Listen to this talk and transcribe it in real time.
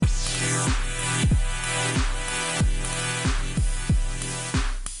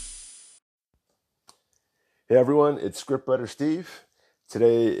Hey everyone, it's Scriptwriter Steve.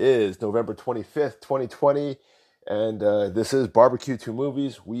 Today is November 25th, 2020, and this is Barbecue 2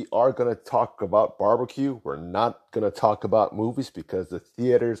 Movies. We are going to talk about barbecue. We're not going to talk about movies because the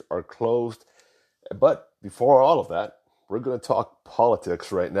theaters are closed. But before all of that, we're going to talk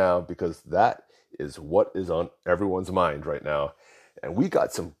politics right now because that is what is on everyone's mind right now. And we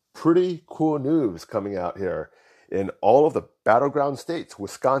got some pretty cool news coming out here in all of the battleground states: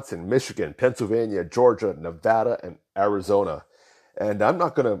 Wisconsin, Michigan, Pennsylvania, Georgia, Nevada, and Arizona. And I'm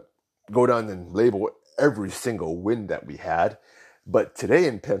not going to go down and label every single win that we had, but today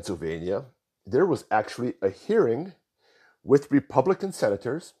in Pennsylvania, there was actually a hearing with Republican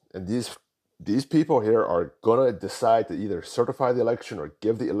senators, and these people here are going to decide to either certify the election or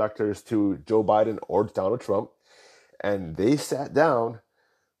give the electors to Joe Biden or Donald Trump. And they sat down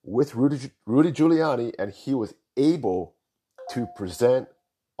with Rudy Giuliani, and he was able to present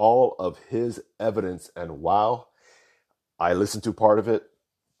all of his evidence. And wow, I listened to part of it.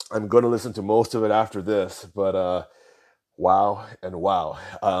 I'm going to listen to most of it after this, but wow and wow.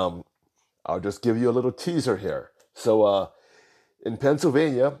 I'll just give you a little teaser here. So in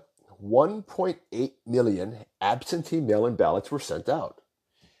Pennsylvania, 1.8 million absentee mail-in ballots were sent out.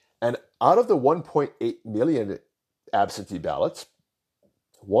 And out of the 1.8 million absentee ballots,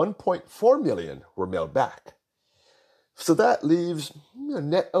 1.4 million were mailed back. So that leaves a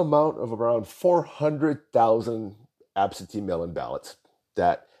net amount of around 400,000 absentee mail-in ballots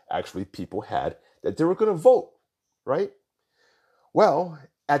that actually people had that they were going to vote, right? Well,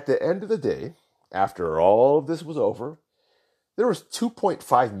 at the end of the day, after all of this was over, there was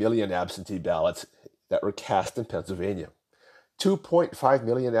 2.5 million absentee ballots that were cast in Pennsylvania. 2.5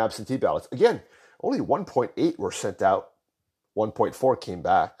 million absentee ballots. Again, only 1.8 were sent out. 1.4 came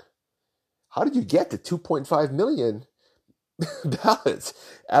back. How did you get to 2.5 million ballots,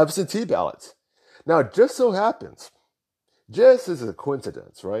 absentee ballots? Now, it just so happens, just as a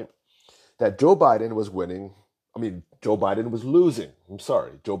coincidence, right, that Joe Biden was winning. Joe Biden was losing.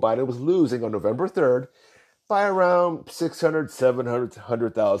 Joe Biden was losing on November 3rd by around 600, 700,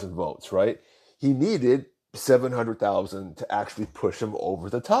 100,000 votes, right? He needed 700,000 to actually push him over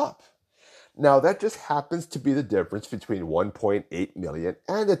the top. Now, that just happens to be the difference between 1.8 million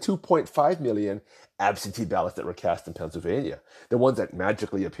and the 2.5 million absentee ballots that were cast in Pennsylvania, the ones that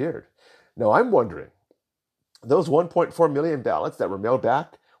magically appeared. Now, I'm wondering, those 1.4 million ballots that were mailed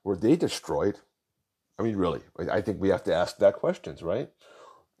back, were they destroyed? Really, I think we have to ask that question, right?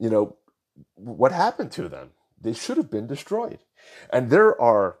 What happened to them? They should have been destroyed. And there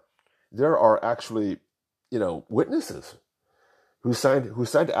are actually, witnesses who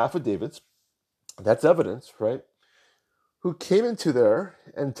signed affidavits. That's evidence, right? Who came into there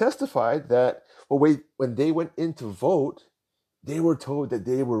and testified that, when they went in to vote, they were told that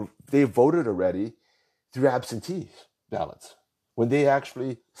they voted already through absentee ballots when they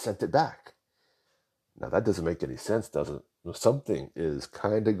actually sent it back. Now that doesn't make any sense, does it? Something is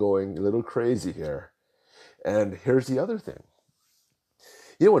kind of going a little crazy here. And here's the other thing.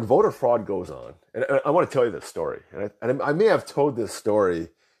 When voter fraud goes on, and I want to tell you this story, and I may have told this story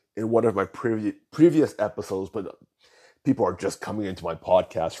in one of my previous episodes, but people are just coming into my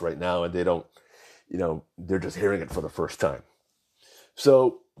podcast right now and they don't, they're just hearing it for the first time.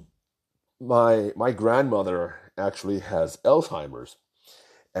 So my grandmother actually has Alzheimer's,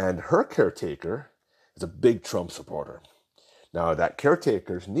 and her caretaker is a big Trump supporter. Now, that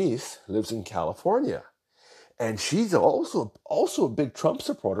caretaker's niece lives in California, and she's also a big Trump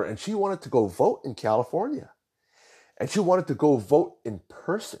supporter, and she wanted to go vote in California. And she wanted to go vote in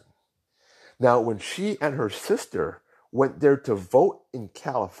person. Now, when she and her sister went there to vote in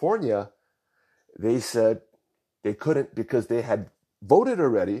California, they said they couldn't because they had voted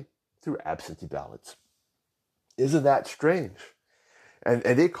already through absentee ballots. Isn't that strange? And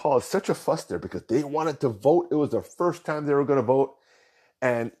they caused such a fuss there because they wanted to vote. It was the first time they were going to vote,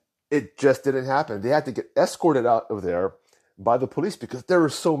 and it just didn't happen. They had to get escorted out of there by the police because they were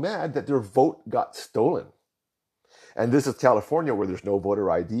so mad that their vote got stolen. And this is California, where there's no voter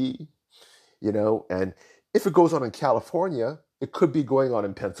ID, and if it goes on in California, it could be going on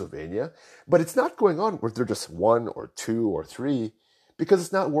in Pennsylvania, but it's not going on where they're just one or two or three, because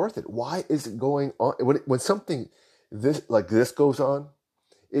it's not worth it. Why is it going on? When something like this goes on,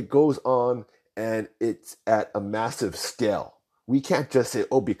 it goes on and it's at a massive scale. We can't just say,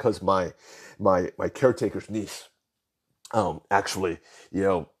 because my caretaker's niece, actually,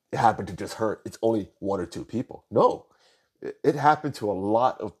 it happened to just her. It's only one or two people. No, it happened to a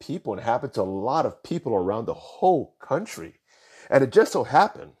lot of people, and it happened to a lot of people around the whole country. And it just so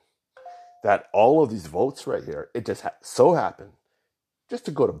happened that all of these votes right here, it just so happened just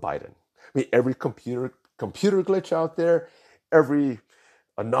to go to Biden. Every computer computer glitch out there, every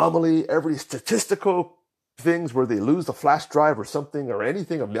anomaly, every statistical things where they lose the flash drive or something or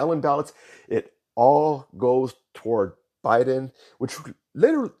anything, or mail-in ballots, it all goes toward Biden, which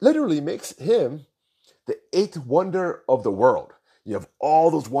literally makes him the eighth wonder of the world. You have all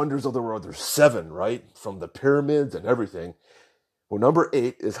those wonders of the world. There's 7, right? From the pyramids and everything. Well, number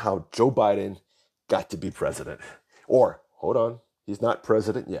 8 is how Joe Biden got to be president. Or, hold on, he's not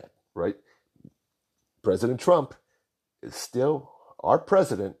president yet, right? President Trump is still our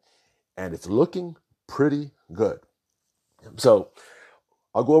president, and it's looking pretty good. So,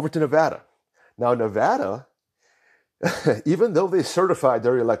 I'll go over to Nevada. Now, Nevada, even though they certified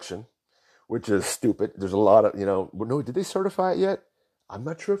their election, which is stupid, there's a lot of, no, did they certify it yet? I'm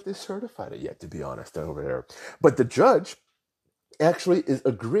not sure if they certified it yet, to be honest, over there. But the judge actually is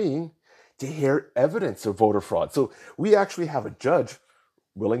agreeing to hear evidence of voter fraud. So we actually have a judge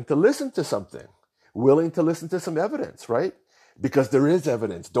willing to listen to something, willing to listen to some evidence, right? Because there is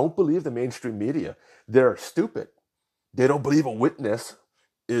evidence. Don't believe the mainstream media. They're stupid. They don't believe a witness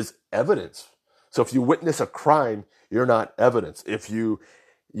is evidence. So if you witness a crime, you're not evidence. If you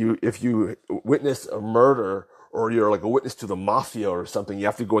witness a murder, or you're like a witness to the mafia or something, you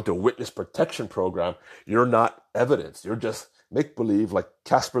have to go into a witness protection program. You're not evidence. You're just make-believe, like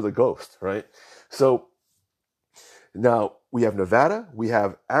Casper the Ghost, right? So now we have Nevada, we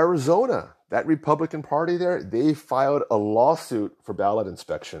have Arizona. That Republican Party there, they filed a lawsuit for ballot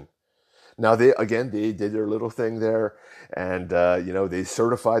inspection. Now they did their little thing there, and they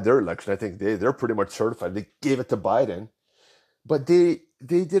certified their election. I think they're pretty much certified. They gave it to Biden, but they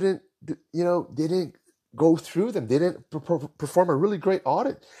didn't go through them. They didn't perform a really great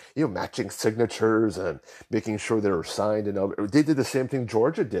audit, matching signatures and making sure they were signed. And they did the same thing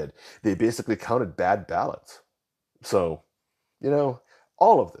Georgia did. They basically counted bad ballots. So,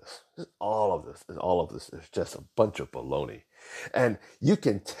 all of this is just a bunch of baloney. And you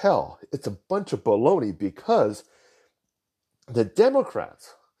can tell it's a bunch of baloney because the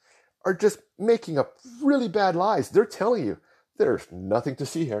Democrats are just making up really bad lies. They're telling you there's nothing to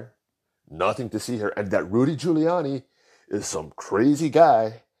see here. Nothing to see here. And that Rudy Giuliani is some crazy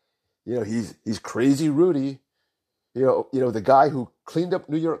guy. He's crazy Rudy. The guy who cleaned up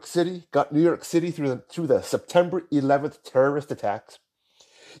New York City, got New York City through the September 11th terrorist attacks.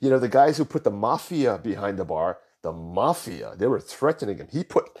 The guys who put the mafia behind the bar, the mafia, they were threatening him. He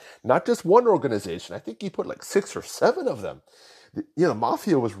put not just one organization, I think he put like 6 or 7 of them. The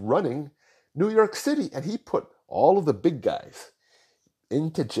mafia was running New York City, and he put all of the big guys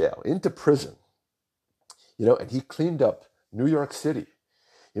into jail, into prison, and he cleaned up New York City.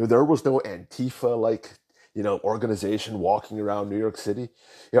 There was no Antifa-like, organization walking around New York City.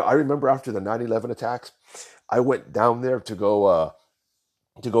 I remember after the 9/11 attacks, I went down there to go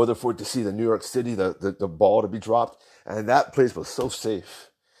there to see the New York City, the ball to be dropped, and that place was so safe.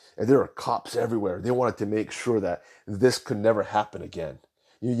 And there were cops everywhere. They wanted to make sure that this could never happen again.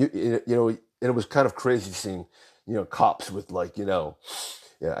 And it was kind of crazy seeing, cops with I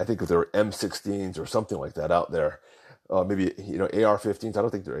think if there were M16s or something like that out there, maybe, AR-15s. I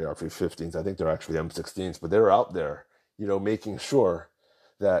don't think they're AR-15s. I think they're actually M16s, but they were out there, making sure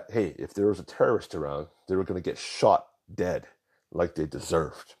that, hey, if there was a terrorist around, they were going to get shot dead like they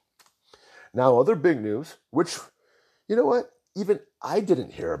deserved. Now, other big news, which, even I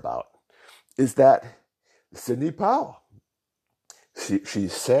didn't hear about, is that Sidney Powell, she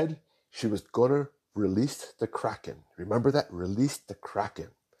said she was going to release the Kraken. Remember that? Release the Kraken.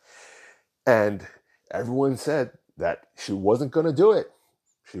 And everyone said that she wasn't going to do it.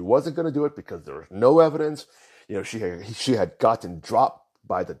 She wasn't going to do it because there was no evidence. She had gotten dropped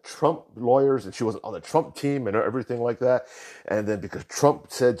by the Trump lawyers, and she wasn't on the Trump team and everything like that. And then because Trump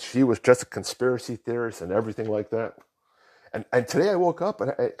said she was just a conspiracy theorist and everything like that. And today I woke up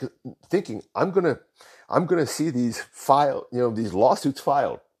and thinking I'm gonna see these these lawsuits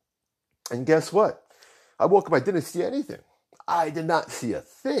filed. And guess what? I woke up, I didn't see anything. I did not see a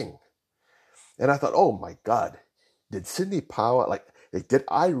thing. And I thought, oh my God, did Sidney Powell, did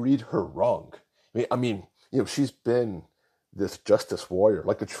I read her wrong? I mean, she's been this justice warrior,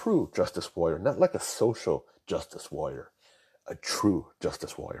 like a true justice warrior, not like a social justice warrior, a true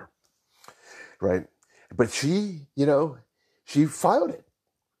justice warrior, right? But she filed it,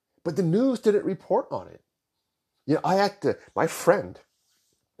 but the news didn't report on it. I had to, my friend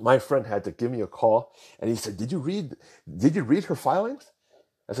had to give me a call, and he said, did you read her filings?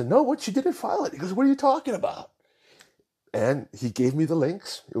 I said, no, she didn't file it. He goes, what are you talking about? And he gave me the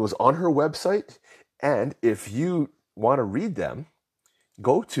links. It was on her website. And if you want to read them,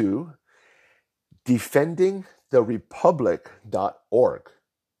 go to defendingtherepublic.org.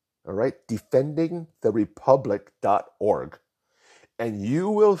 all right, defendingtherepublic.org. And you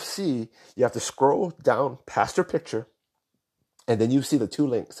will see, you have to scroll down past her picture, and then you see the two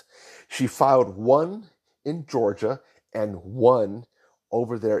links. She filed one in Georgia and one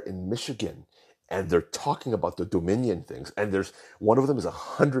over there in Michigan. And they're talking about the Dominion things. And there's one of them is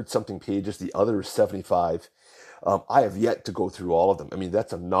 100-something pages. The other is 75. I have yet to go through all of them. I mean,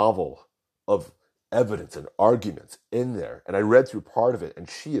 that's a novel of evidence and arguments in there. And I read through part of it, and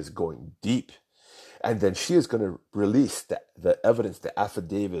she is going deep. And then she is going to release the evidence, the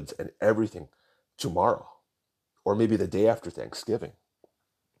affidavits, and everything tomorrow, or maybe the day after Thanksgiving.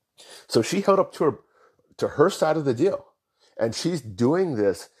 So she held up to her side of the deal. And she's doing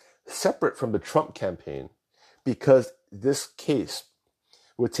this separate from the Trump campaign because this case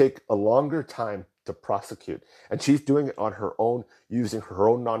would take a longer time to prosecute. And she's doing it on her own, using her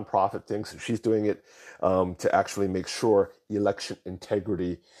own nonprofit things. She's doing it to actually make sure election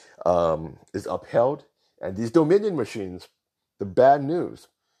integrity is upheld. And these Dominion machines, the bad news,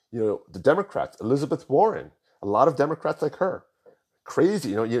 the Democrats, Elizabeth Warren, a lot of Democrats like her,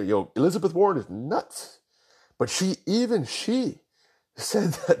 crazy. Elizabeth Warren is nuts. But she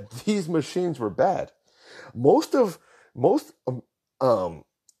said that these machines were bad. Most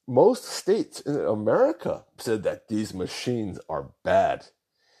states in America said that these machines are bad.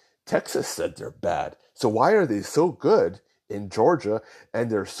 Texas said they're bad. So why are they so good in Georgia and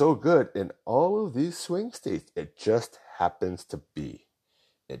they're so good in all of these swing states? It just happens to be.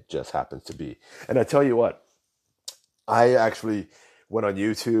 It just happens to be. And I tell you what, I actually went on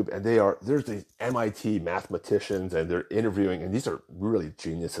YouTube, and there's these MIT mathematicians, and they're interviewing, and these are really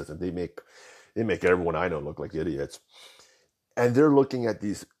geniuses, and they make everyone I know look like idiots. And they're looking at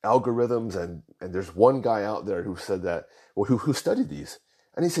these algorithms, and there's one guy out there who said that, who studied these,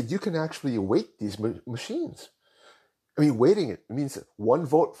 and he said you can actually weight these machines. I mean, weighting it means that one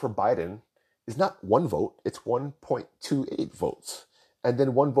vote for Biden is not one vote; it's 1.28 votes, and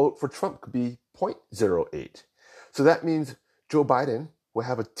then one vote for Trump could be 0.08. So that means Joe Biden will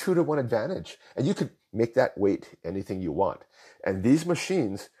have a 2-to-1 advantage, and you could make that weight anything you want. And these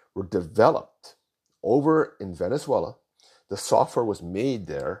machines were developed over in Venezuela. The software was made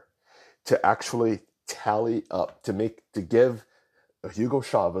there to actually tally up, to give Hugo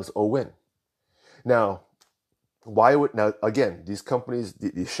Chavez a win. Now, again, these companies,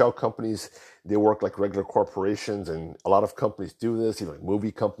 these shell companies, they work like regular corporations, and a lot of companies do this, even like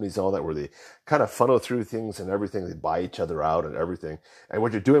movie companies and all that, where they kind of funnel through things and everything. They buy each other out and everything. And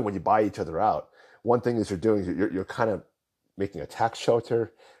what you're doing when you buy each other out, one thing is you're kind of making a tax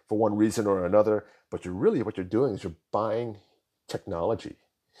shelter for one reason or another, but what you're doing is you're buying technology.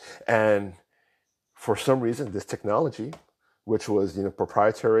 And for some reason, this technology, which was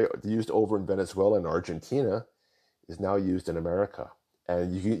proprietary, used over in Venezuela and Argentina, is now used in America.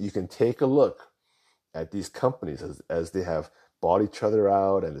 And you can take a look at these companies as they have bought each other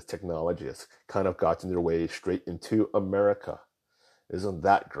out, and this technology has kind of gotten their way straight into America. Isn't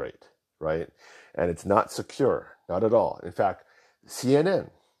that great, right? And it's not secure, not at all. In fact, CNN,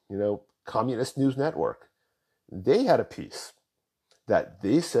 Communist News Network, they had a piece that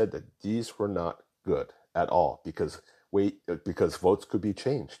they said that these were not good at all because votes could be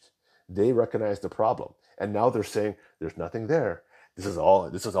changed. They recognized the problem. And now they're saying there's nothing there. This is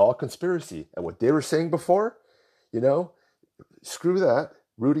all conspiracy. And what they were saying before, screw that.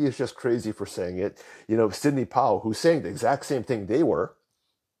 Rudy is just crazy for saying it. Sidney Powell, who's saying the exact same thing they were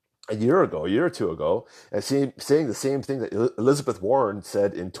a year or two ago, and saying the same thing that Elizabeth Warren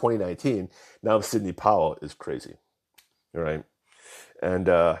said in 2019. Now Sidney Powell is crazy. All right. And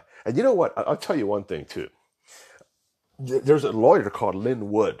you know what? I'll tell you one thing too. There's a lawyer called Lin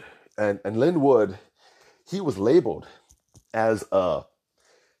Wood, and Lin Wood, he was labeled as a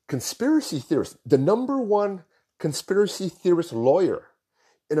conspiracy theorist, the number one conspiracy theorist lawyer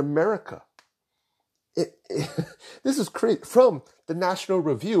in America. This is crazy. From the National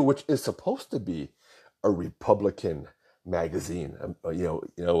Review, which is supposed to be a Republican magazine,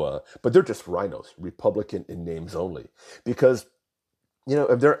 but they're just rhinos, Republican in names only, because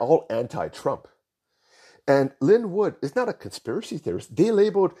they're all anti-Trump. And Lin Wood is not a conspiracy theorist. They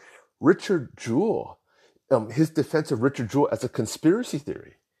labeled Richard Jewell, his defense of Richard Jewell, as a conspiracy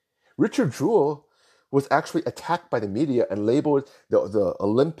theory. Richard Jewell was actually attacked by the media and labeled the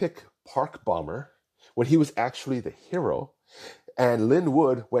Olympic Park bomber when he was actually the hero. And Lin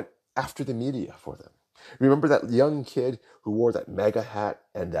Wood went after the media for them. Remember that young kid who wore that MAGA hat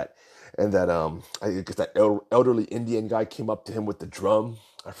and that I guess that elderly Indian guy came up to him with the drum?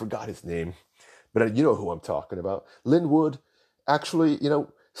 I forgot his name, but you know who I'm talking about. Lin Wood actually,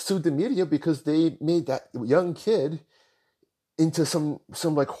 sued the media because they made that young kid into some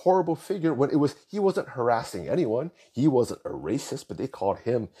like horrible figure when he wasn't harassing anyone. He wasn't a racist, but they called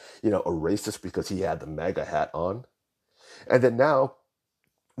him, a racist because he had the MAGA hat on. And then now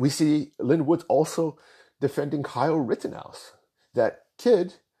we see Lin Woods also defending Kyle Rittenhouse, that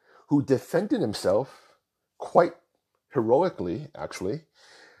kid who defended himself quite heroically, actually,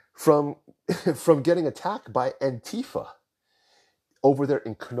 from from getting attacked by Antifa over there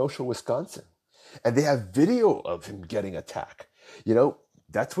in Kenosha, Wisconsin. And they have video of him getting attacked.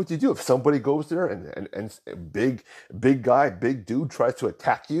 That's what you do. If somebody goes there and big guy, big dude tries to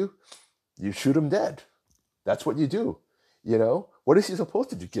attack you, you shoot him dead. That's what you do. What is he supposed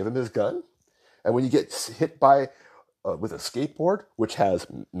to do? Give him his gun? And when you get hit by with a skateboard, which has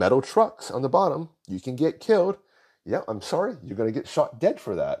metal trucks on the bottom, you can get killed. Yeah, I'm sorry. You're going to get shot dead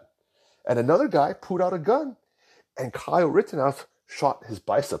for that. And another guy pulled out a gun, and Kyle Rittenhouse shot his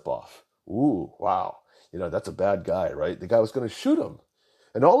bicep off. Ooh, wow. That's a bad guy, right? The guy was going to shoot him.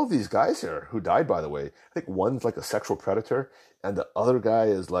 And all of these guys here who died, by the way, I think one's like a sexual predator, and the other guy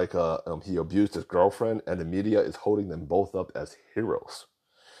is like he abused his girlfriend, and the media is holding them both up as heroes.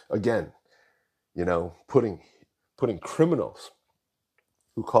 Again, putting criminals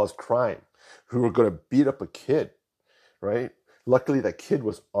who caused crime, who were going to beat up a kid, right? Luckily, that kid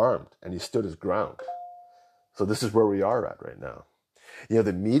was armed and he stood his ground. So this is where we are at right now.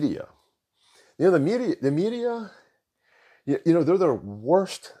 The media. The media, they're the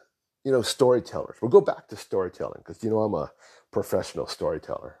worst, storytellers. We'll go back to storytelling because, I'm a professional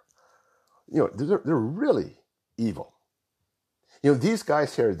storyteller. They're really evil. These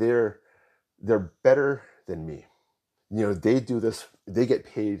guys here, they're better than me. They do this, they get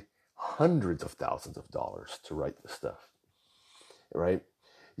paid hundreds of thousands of dollars to write this stuff, right?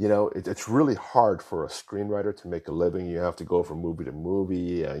 It's really hard for a screenwriter to make a living. You have to go from movie to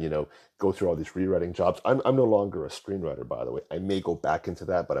movie, go through all these rewriting jobs. I'm no longer a screenwriter, by the way. I may go back into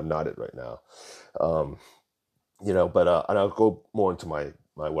that, but I'm not it right now. And I'll go more into my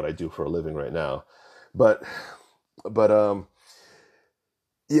what I do for a living right now. But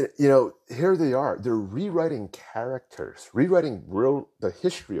here they are. They're rewriting characters, rewriting the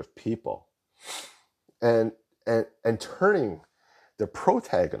history of people, and turning the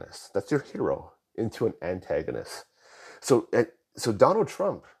protagonist, that's your hero, into an antagonist. So Donald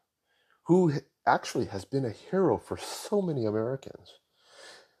Trump, who actually has been a hero for so many Americans,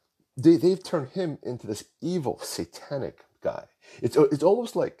 they've turned him into this evil, satanic guy. It's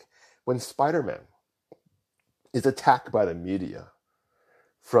almost like when Spider-Man is attacked by the media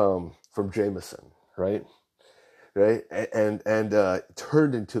from Jameson, right? Right, and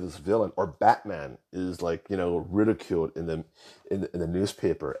turned into this villain, or Batman is like ridiculed in the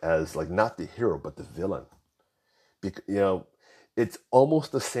newspaper as like not the hero but the villain. It's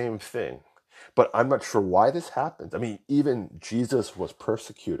almost the same thing, but I'm not sure why this happens. I mean, even Jesus was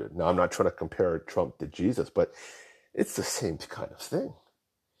persecuted. Now, I'm not trying to compare Trump to Jesus, but it's the same kind of thing,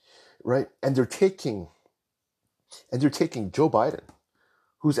 right? And they're taking Joe Biden,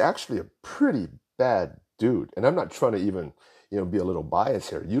 who's actually a pretty bad dude. And I'm not trying to even, be a little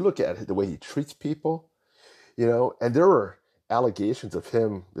biased here. You look at the way he treats people, and there were allegations of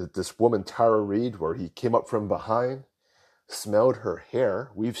him, this woman, Tara Reid, where he came up from behind, smelled her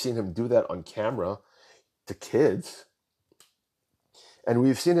hair. We've seen him do that on camera to kids. And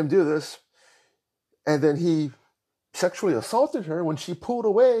we've seen him do this. And then he sexually assaulted her. When she pulled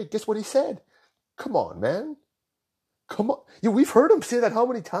away, guess what he said? Come on, man. Come on. We've heard him say that how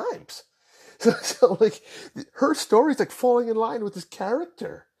many times? So like, her story's like falling in line with his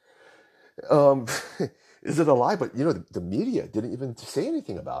character. Is it a lie? But, the media didn't even say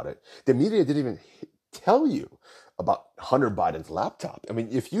anything about it. The media didn't even tell you about Hunter Biden's laptop. I mean,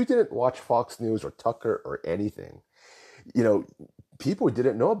 if you didn't watch Fox News or Tucker or anything, people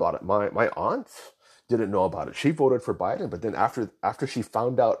didn't know about it. My aunt didn't know about it. She voted for Biden, but then after she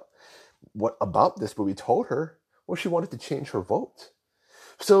found out what about this, but we told her, well, she wanted to change her vote.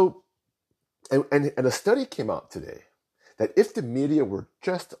 So, and a study came out today that if the media were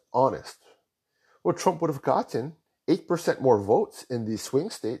just honest, well, Trump would have gotten 8% more votes in these swing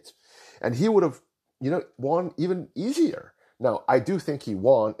states, and he would have, won even easier. Now, I do think he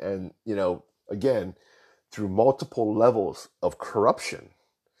won, and, again, through multiple levels of corruption,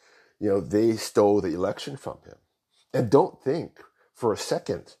 they stole the election from him. And don't think for a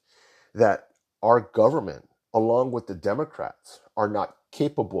second that our government, along with the Democrats, are not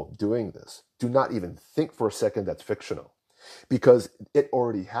capable of doing this. Do not even think for a second that's fictional, because it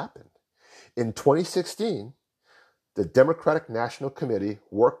already happened. In 2016, the Democratic National Committee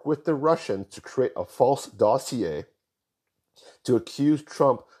worked with the Russians to create a false dossier to accuse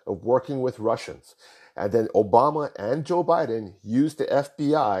Trump of working with Russians. And then Obama and Joe Biden used the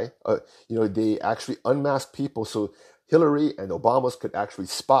FBI. They actually unmasked people so Hillary and Obama's could actually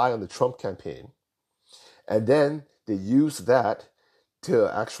spy on the Trump campaign. And then they used that to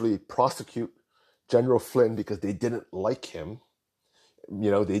actually prosecute General Flynn because they didn't like him.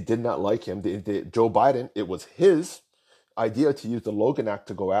 They did not like him. Joe Biden, it was his idea to use the Logan Act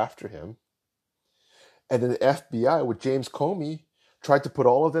to go after him. And then the FBI with James Comey tried to put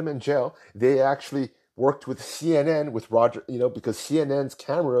all of them in jail. They actually worked with CNN, with Roger, because CNN's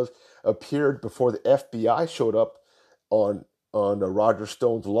cameras appeared before the FBI showed up on Roger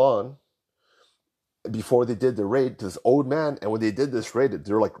Stone's lawn before they did the raid to this old man. And when they did this raid,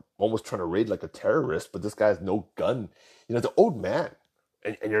 they're like almost trying to raid like a terrorist, but this guy has no gun. The old man,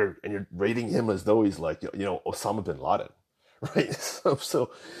 and you're raiding him as though he's like Osama bin Laden, right?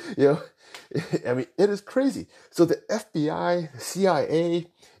 So I mean, it is crazy. So the FBI, the CIA,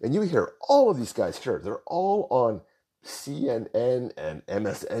 and you hear all of these guys here. They're all on CNN and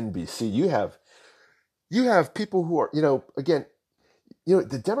MSNBC. You have people who are, again,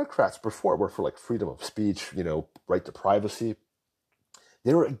 the Democrats before were for like freedom of speech, right to privacy.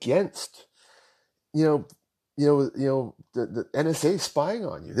 They were against, the NSA spying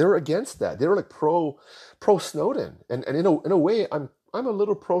on you. They were against that. They were like pro Snowden, and in a way, I'm a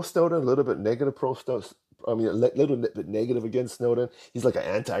little pro Snowden, a little bit negative pro Snowden. I mean, a little bit negative against Snowden. He's like an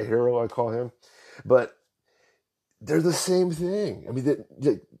anti-hero, I call him. But they're the same thing. I mean,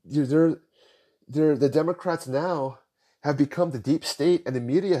 they're the Democrats now have become the deep state, and the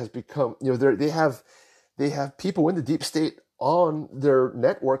media has become, they have people in the deep state on their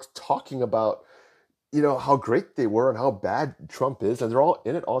networks talking about, how great they were and how bad Trump is, and they're all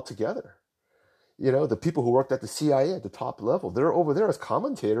in it all together. The people who worked at the CIA at the top level, they're over there as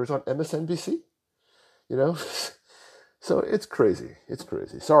commentators on MSNBC. So it's crazy. It's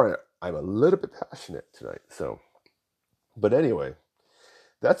crazy. Sorry, I'm a little bit passionate tonight. But anyway,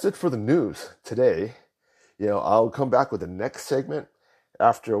 that's it for the news today. I'll come back with the next segment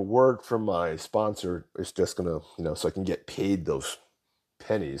after a word from my sponsor. It's just gonna, so I can get paid those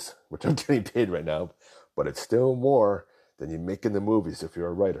pennies, which I'm getting paid right now, but it's still more than you make in the movies if you're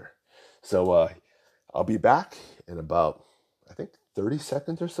a writer. So I'll be back in about, I think, 30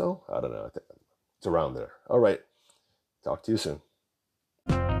 seconds or so. I don't know. I think it's around there. All right. Talk to you soon.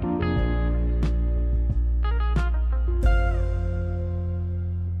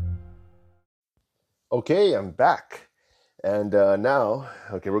 Okay, I'm back. And now,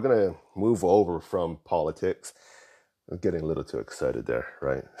 we're going to move over from politics. I'm getting a little too excited there,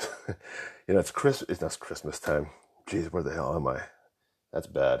 right? It's not Christmas time. Jeez, where the hell am I? That's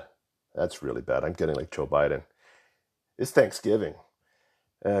bad. That's really bad. I'm getting like Joe Biden. It's Thanksgiving.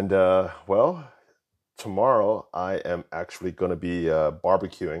 And, tomorrow I am actually going to be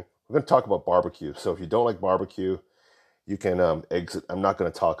barbecuing. We're going to talk about barbecue. So if you don't like barbecue, you can exit. I'm not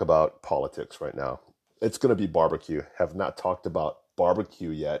going to talk about politics right now. It's going to be barbecue. Have not talked about barbecue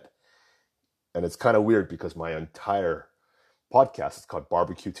yet. And it's kind of weird because my entire podcast is called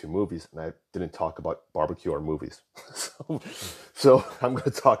Barbecue to Movies, and I didn't talk about barbecue or movies. So I'm going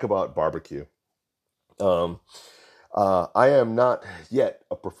to talk about barbecue. I am not yet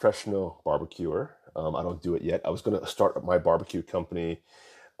a professional barbecuer. I don't do it yet. I was going to start my barbecue company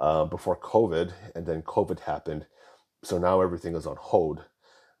before COVID, and then COVID happened. So now everything is on hold.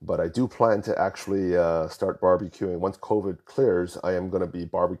 But I do plan to actually start barbecuing. Once COVID clears, I am going to be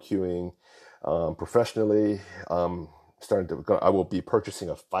barbecuing professionally. I will be purchasing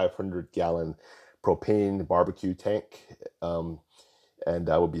a 500-gallon propane barbecue tank, and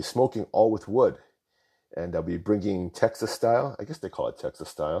I will be smoking all with wood. And I'll be bringing Texas style, I guess they call it Texas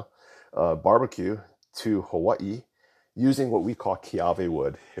style, barbecue to Hawaii using what we call Kiawe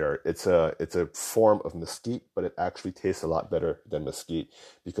wood here. It's a form of mesquite, but it actually tastes a lot better than mesquite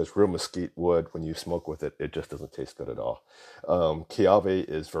because real mesquite wood, when you smoke with it, it just doesn't taste good at all. Kiawe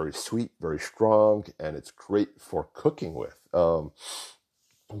is very sweet, very strong, and it's great for cooking with.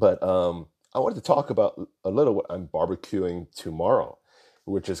 But I wanted to talk about a little what I'm barbecuing tomorrow,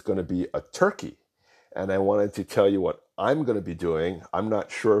 which is going to be a turkey. And I wanted to tell you what I'm going to be doing. I'm not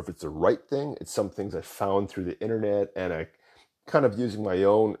sure if it's the right thing. It's some things I found through the internet, and I kind of using my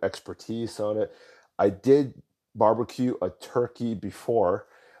own expertise on it. I did barbecue a turkey before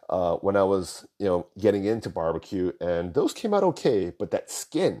when I was, getting into barbecue, and those came out okay. But that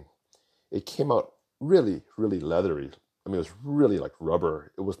skin, it came out really, really leathery. I mean, it was really like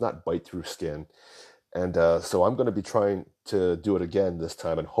rubber. It was not bite-through skin. And so I'm going to be trying to do it again this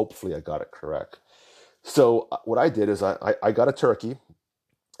time, and hopefully I got it correct. So what I did is I got a turkey,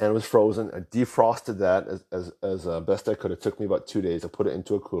 and it was frozen. I defrosted that as best I could. It took me about 2 days. I put it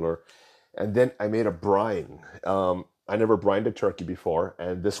into a cooler, and then I made a brine. I never brined a turkey before,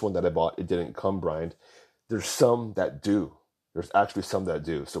 and this one that I bought, it didn't come brined. There's some that do. There's actually some that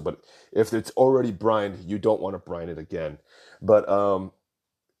do. So, but if it's already brined, you don't want to brine it again. But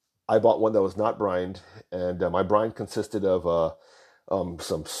I bought one that was not brined, and my brine consisted of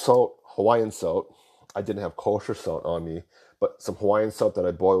some salt, Hawaiian salt. I didn't have kosher salt on me, but some Hawaiian salt that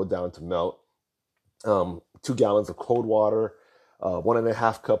I boiled down to melt. 2 gallons of cold water,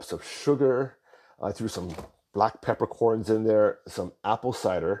 1.5 cups of sugar. I threw some black peppercorns in there, some apple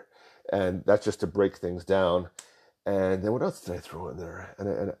cider, and that's just to break things down. And then what else did I throw in there?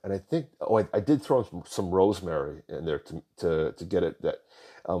 And I think I did throw some rosemary in there to get it that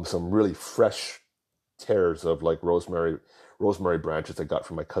some really fresh tears of like rosemary branches I got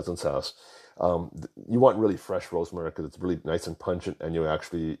from my cousin's house. You want really fresh rosemary because it's really nice and pungent, and you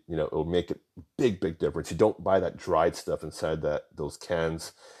actually, it'll make a big difference. You don't buy that dried stuff inside those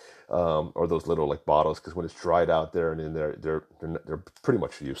cans or those little like bottles, because when it's dried out there and in there, they're pretty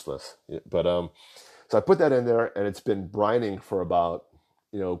much useless. But so I put that in there, and it's been brining for about,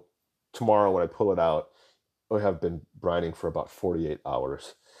 tomorrow when I pull it out, I have been brining for about 48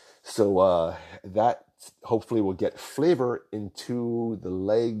 hours. So that hopefully will get flavor into the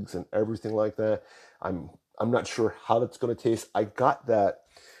legs and everything like that. I'm not sure how that's going to taste. I got that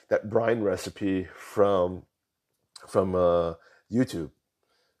brine recipe from YouTube,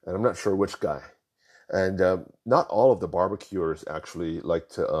 and I'm not sure which guy. And not all of the barbecuers actually like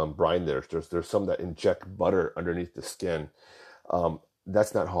to brine theirs. There's some that inject butter underneath the skin.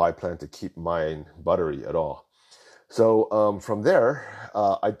 That's not how I plan to keep mine buttery at all. So from there,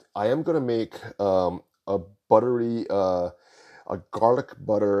 I am going to make a buttery, a garlic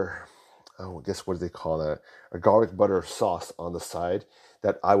butter, I guess what do they call that? A garlic butter sauce on the side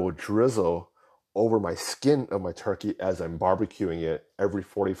that I will drizzle over my skin of my turkey as I'm barbecuing it every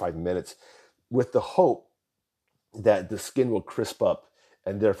 45 minutes, with the hope that the skin will crisp up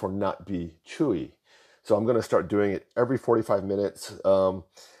and therefore not be chewy. So I'm going to start doing it every 45 minutes. I'm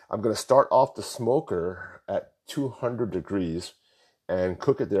going to start off the smoker at 200 degrees and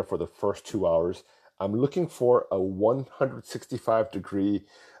cook it there for the first 2 hours. I'm looking for a 165 degree,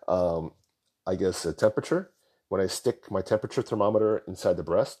 temperature when I stick my temperature thermometer inside the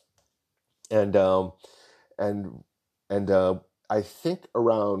breast. And I think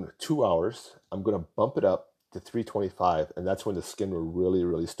around 2 hours, I'm going to bump it up to 325, and that's when the skin will really,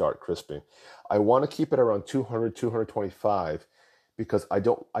 really start crisping. I want to keep it around 200, 225, because I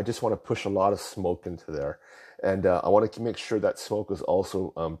just want to push a lot of smoke into there. And I want to make sure that smoke is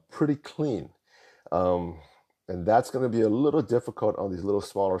also pretty clean. And that's going to be a little difficult on these little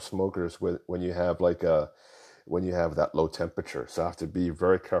smaller smokers when you have that low temperature. So I have to be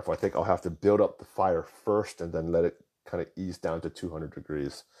very careful. I think I'll have to build up the fire first and then let it kind of ease down to 200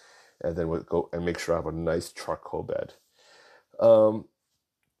 degrees. And then we'll go and make sure I have a nice charcoal bed. Now,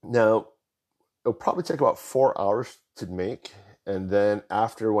 it'll probably take about 4 hours to make. And then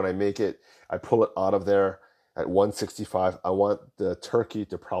after, when I make it, I pull it out of there at 165. I want the turkey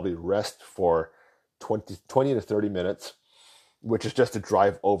to probably rest for 20 to 30 minutes, which is just to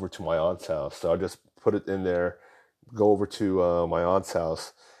drive over to my aunt's house. So I just put it in there, go over to my aunt's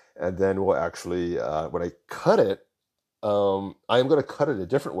house, and then we'll actually, when I cut it, I'm going to cut it a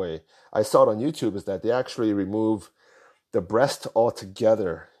different way. I saw it on YouTube is that they actually remove the breast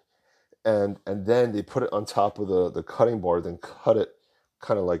altogether, and then they put it on top of the cutting board, and cut it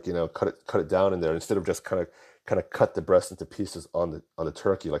kind of like, cut it down in there, instead of just kind of cut the breast into pieces on the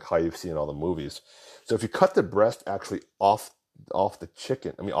turkey, like how you've seen in all the movies. So if you cut the breast actually off the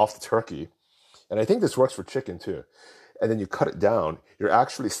turkey, and I think this works for chicken too, and then you cut it down, you're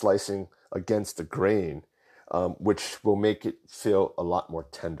actually slicing against the grain, which will make it feel a lot more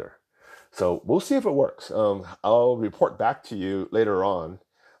tender. So we'll see if it works. I'll report back to you later on.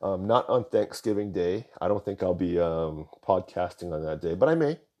 Not on Thanksgiving Day. I don't think I'll be podcasting on that day, but I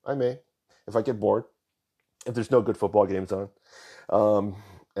may, if I get bored, if there's no good football games on.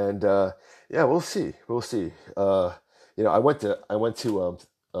 Yeah, we'll see. I went to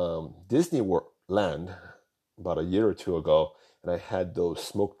Disney Land about a year or two ago, and I had those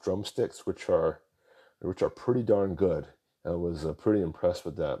smoked drumsticks, which are pretty darn good. I was pretty impressed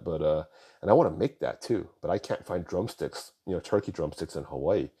with that, but and I want to make that too, but I can't find drumsticks, turkey drumsticks in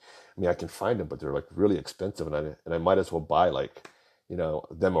Hawaii. I mean, I can find them, but they're like really expensive, and I might as well buy like,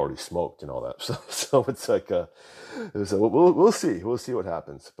 them already smoked and all that. So it's like, we'll see what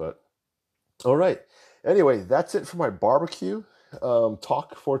happens. But all right, anyway, that's it for my barbecue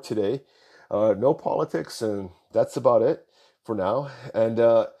talk for today. No politics, and that's about it. for now. And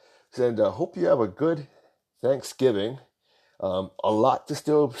hope you have a good Thanksgiving. A lot to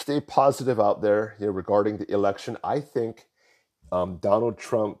still stay positive out there, regarding the election. I think Donald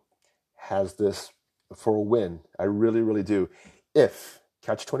Trump has this for a win. I really, really do. If,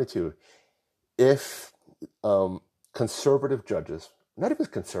 catch 22, if conservative judges, not even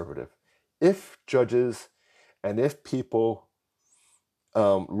conservative, if judges and if people,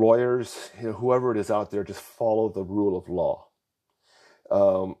 lawyers, whoever it is out there, just follow the rule of law.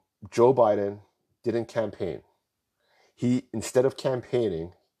 Joe Biden didn't campaign. He, instead of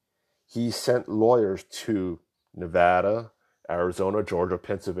campaigning, he sent lawyers to Nevada, Arizona, Georgia,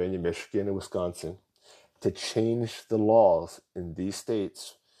 Pennsylvania, Michigan, and Wisconsin to change the laws in these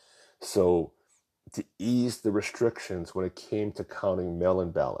states, so to ease the restrictions when it came to counting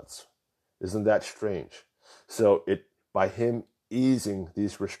mail-in ballots. Isn't that strange? So by him easing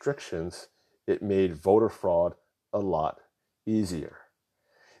these restrictions, it made voter fraud a lot easier.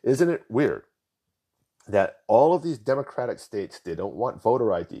 Isn't it weird that all of these Democratic states, they don't want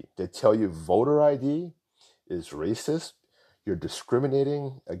voter ID? They tell you voter ID is racist. You're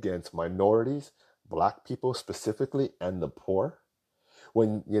discriminating against minorities, black people specifically, and the poor.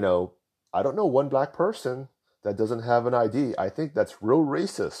 When, I don't know one black person that doesn't have an ID. I think that's real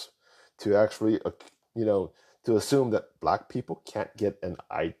racist to actually, to assume that black people can't get an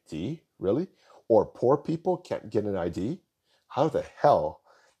ID, really? Or poor people can't get an ID? How the hell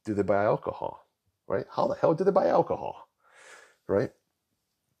do they buy alcohol, right? How the hell do they buy alcohol, right?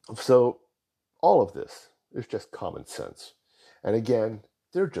 So all of this is just common sense. And again,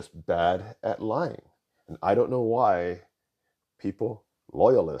 they're just bad at lying. And I don't know why people,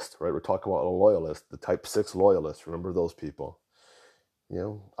 loyalists, right? We're talking about a loyalist, the type 6 loyalists. Remember those people?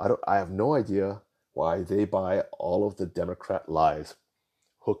 I have no idea why they buy all of the Democrat lies,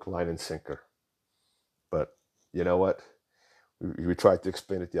 hook, line, and sinker. But you know what? We tried to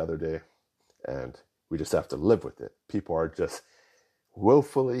explain it the other day, and we just have to live with it. People are just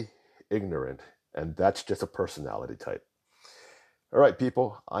willfully ignorant, and that's just a personality type. All right,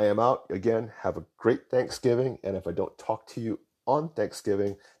 people, I am out. Again, have a great Thanksgiving, and if I don't talk to you on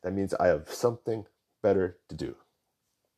Thanksgiving, that means I have something better to do.